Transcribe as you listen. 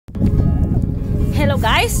Hello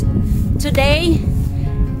guys, today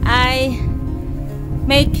I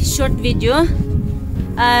make short video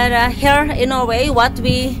here in Norway what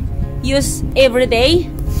we use every day.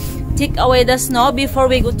 Take away the snow before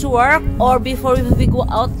we go to work or before we go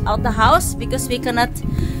out the house, because we cannot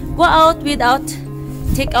go out without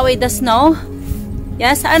take away the snow.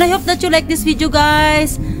 Yes, and I hope that you like this video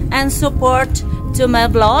guys and support to my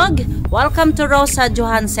vlog. Welcome to Rosa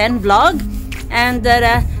Johansen vlog, and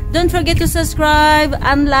don't forget to subscribe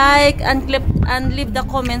and like and leave the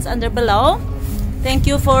comments under below. Thank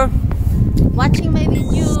you for watching my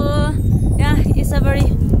video. Yeah, it's a very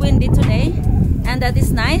windy today and that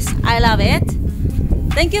is nice. I love it.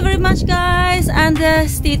 Thank you very much guys, and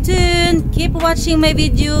stay tuned, keep watching my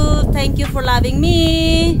video. Thank you for loving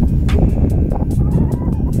me.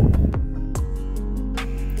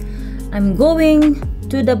 I'm going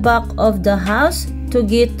to the back of the house to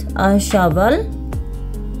get a shovel.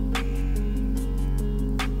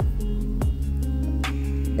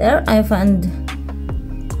 There I found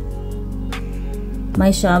my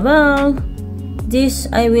shovel. This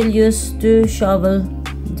I will use to shovel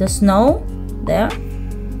the snow. There,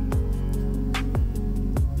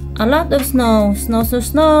 a lot of snow.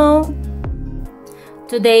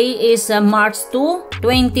 Today is March 2,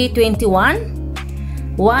 2021.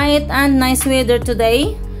 White and nice weather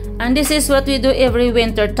today, and this is what we do every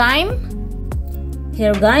winter time.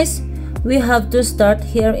 Here guys, we have to start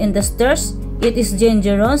here in the stairs. It is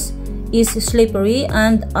dangerous, it's slippery,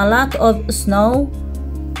 and a lot of snow.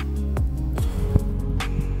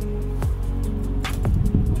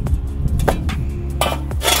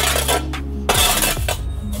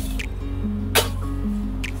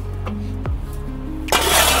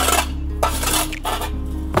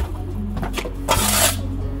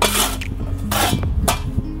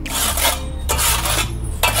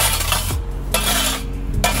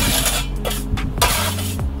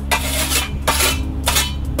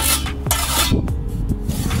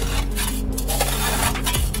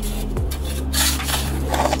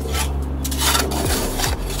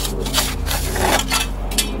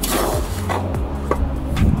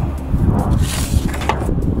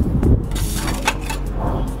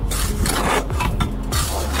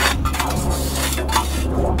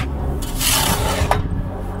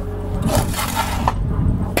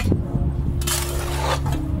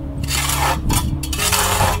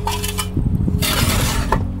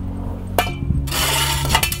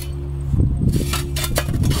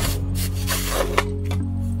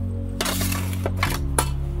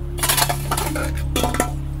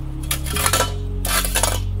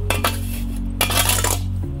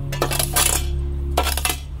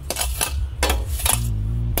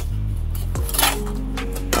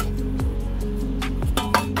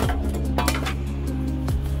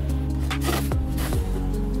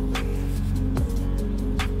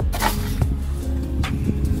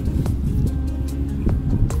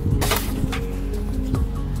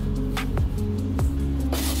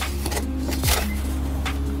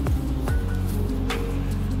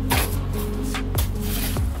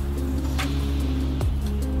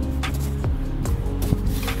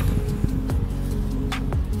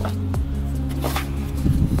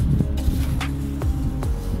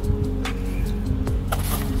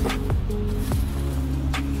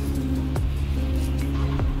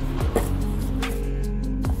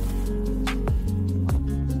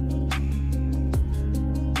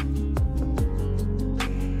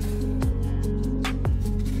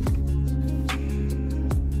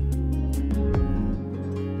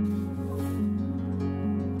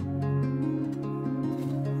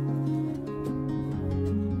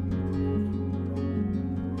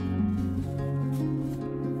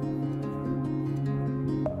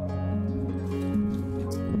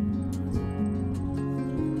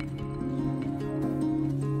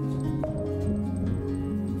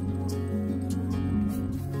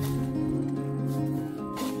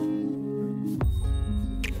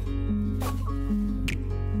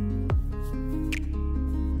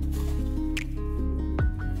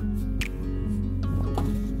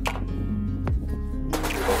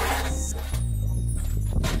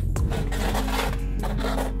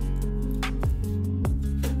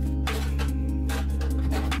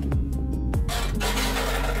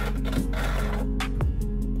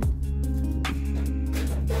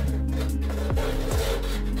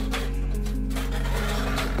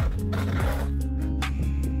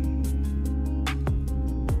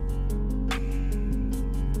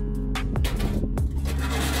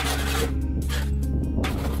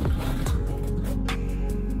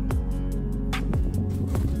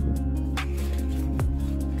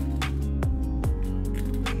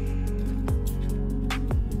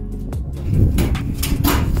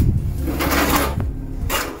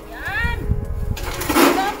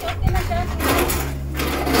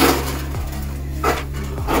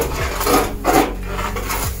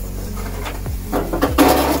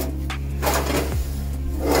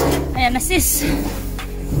 Yan na sis.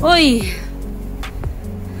 Uy.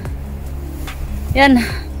 Yan.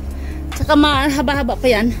 Tsaka mahaba-haba pa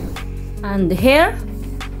yan. And here,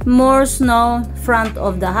 more snow front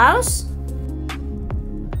of the house.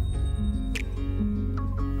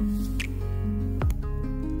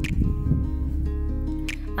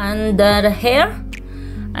 And here,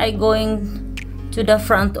 I going to the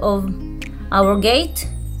front of our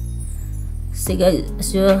gate. See guys,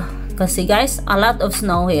 as you can see guys, a lot of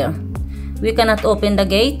snow here. We cannot open the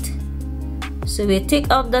gate, so we take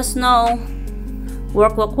out the snow.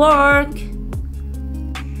 Work,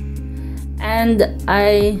 and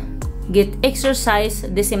I get exercise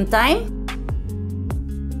at the same time.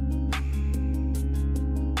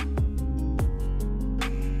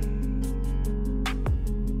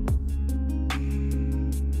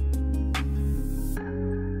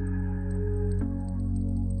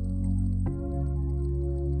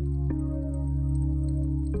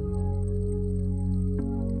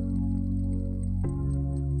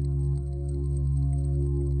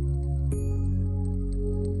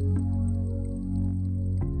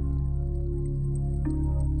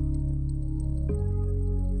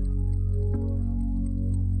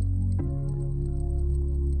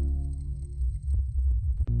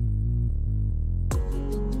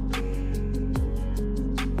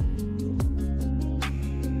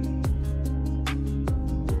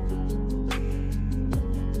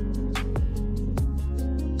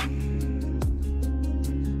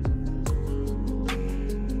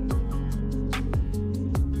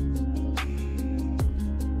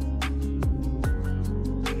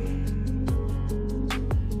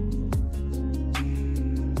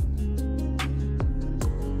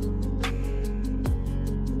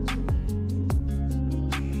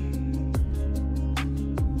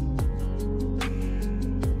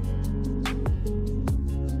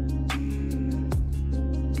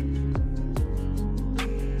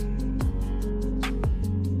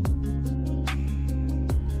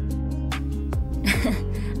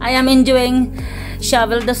 I am enjoying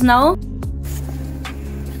shovel the snow.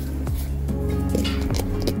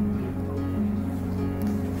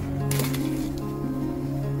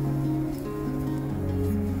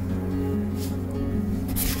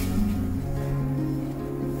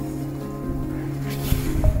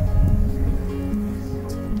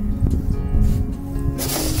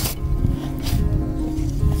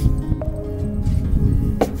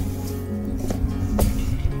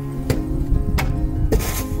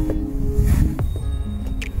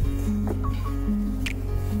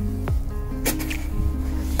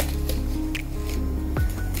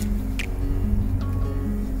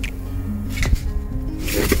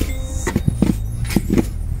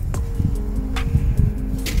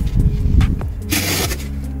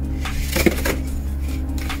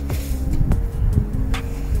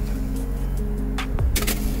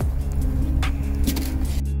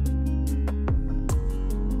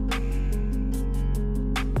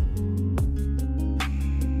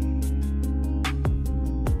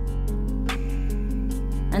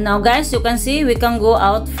 And now guys, you can see we can go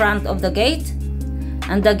out front of the gate,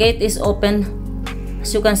 and the gate is open.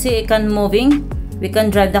 As you can see, it can moving. We can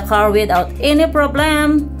drive the car without any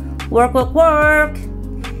problem. Work,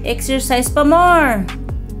 exercise pa more.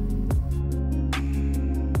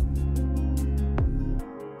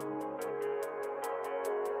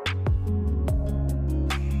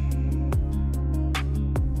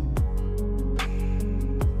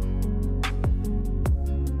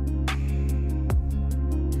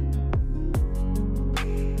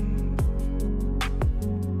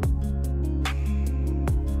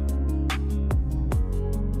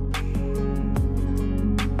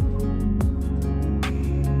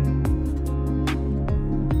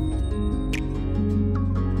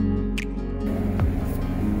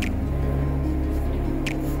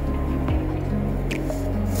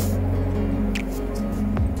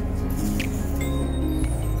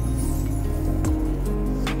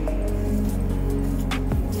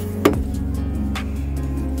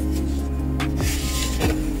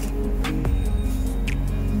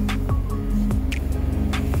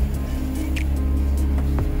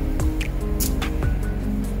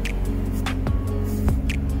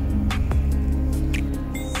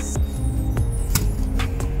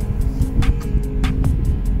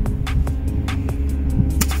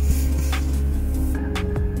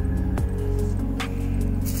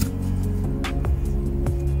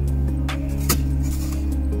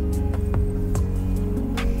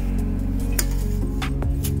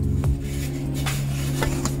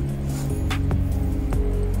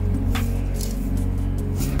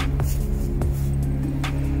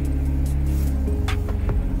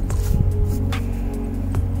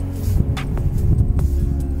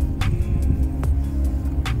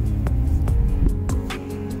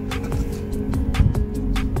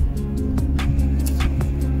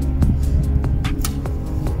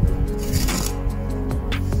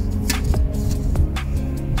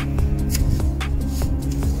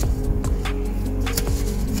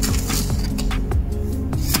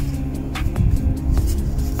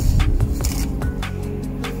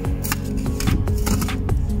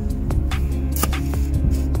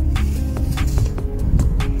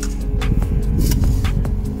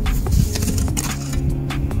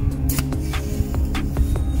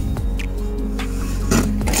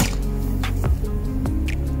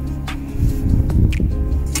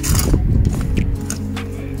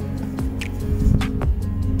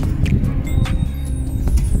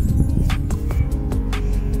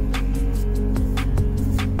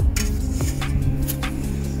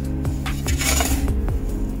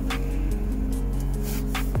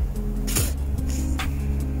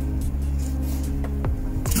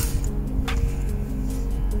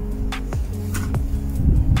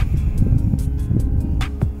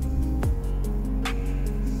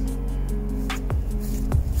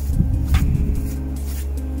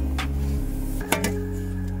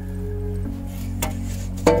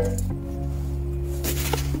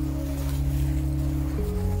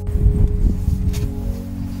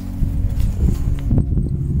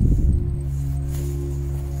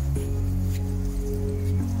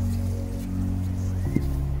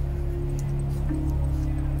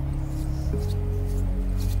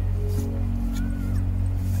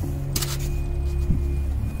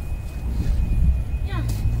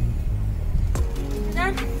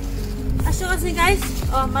 you can see guys,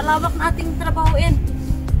 oh, malawak na ating trabahuin.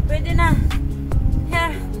 Pwede na.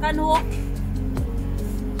 Here, can walk.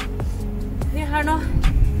 We have no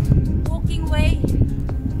walking way.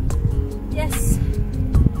 Yes.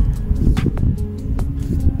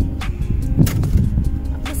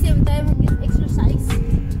 At the same time, we get exercise.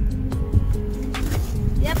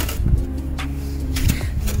 Yep.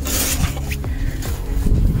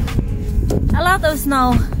 A lot of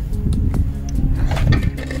snow.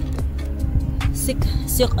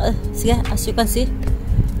 As you can see,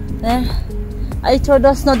 there. I throw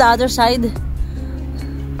the snow the other side.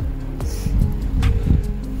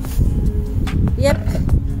 Yep.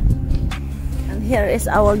 And here is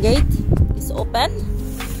our gate. It's open.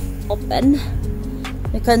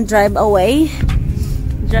 We can drive away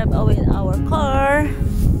our car.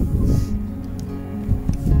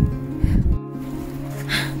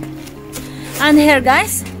 And here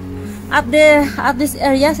guys, at this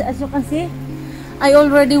area, as you can see, I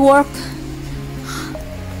already work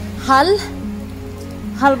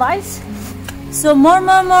half-wise. So more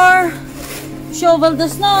shovel the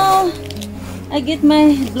snow. I get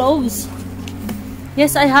my gloves.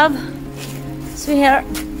 Yes, I have. So here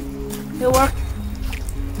we work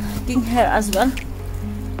here as well.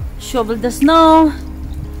 Shovel the snow.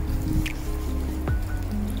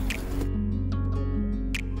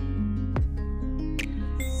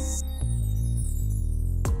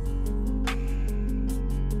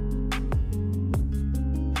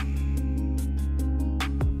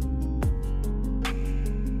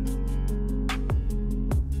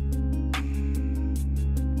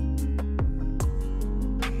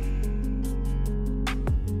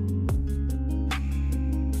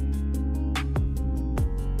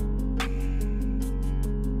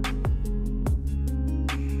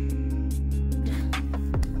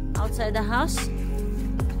 Outside the house,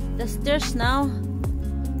 the stairs now.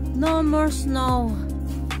 No more snow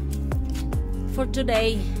for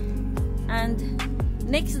today, and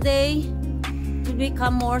next day will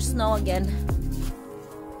become more snow again.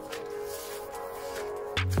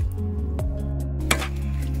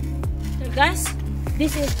 So guys,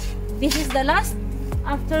 this is the last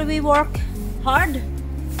after we work hard.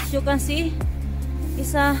 As you can see,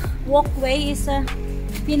 it's a walkway, is a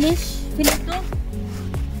finito.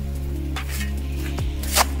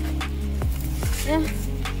 Yeah.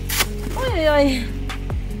 Oi.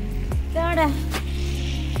 There.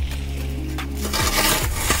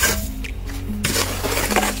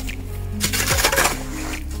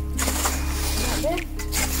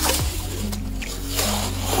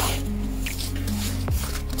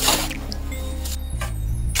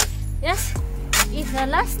 Yes, it's the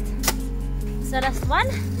last one.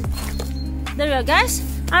 There you go guys,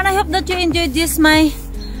 and I hope that you enjoyed this my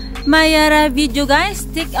video guys.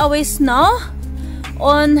 Take away snow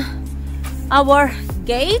on our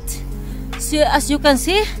gate. So as you can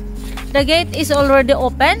see, the gate is already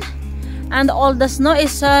open and all the snow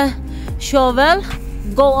is shovel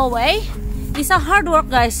go away. It's a hard work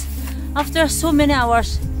guys. After so many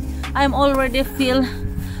hours, I'm already feel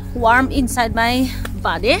warm inside my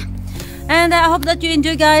body. And I hope that you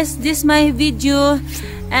enjoy guys this my video,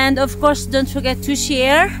 and of course don't forget to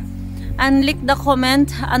share and click the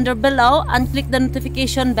comment under below and click the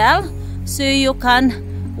notification bell so you can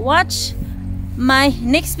watch my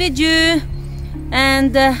next video.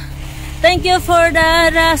 And thank you for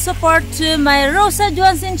the support to my Rosa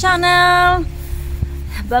Johansen channel.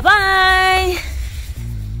 Bye bye.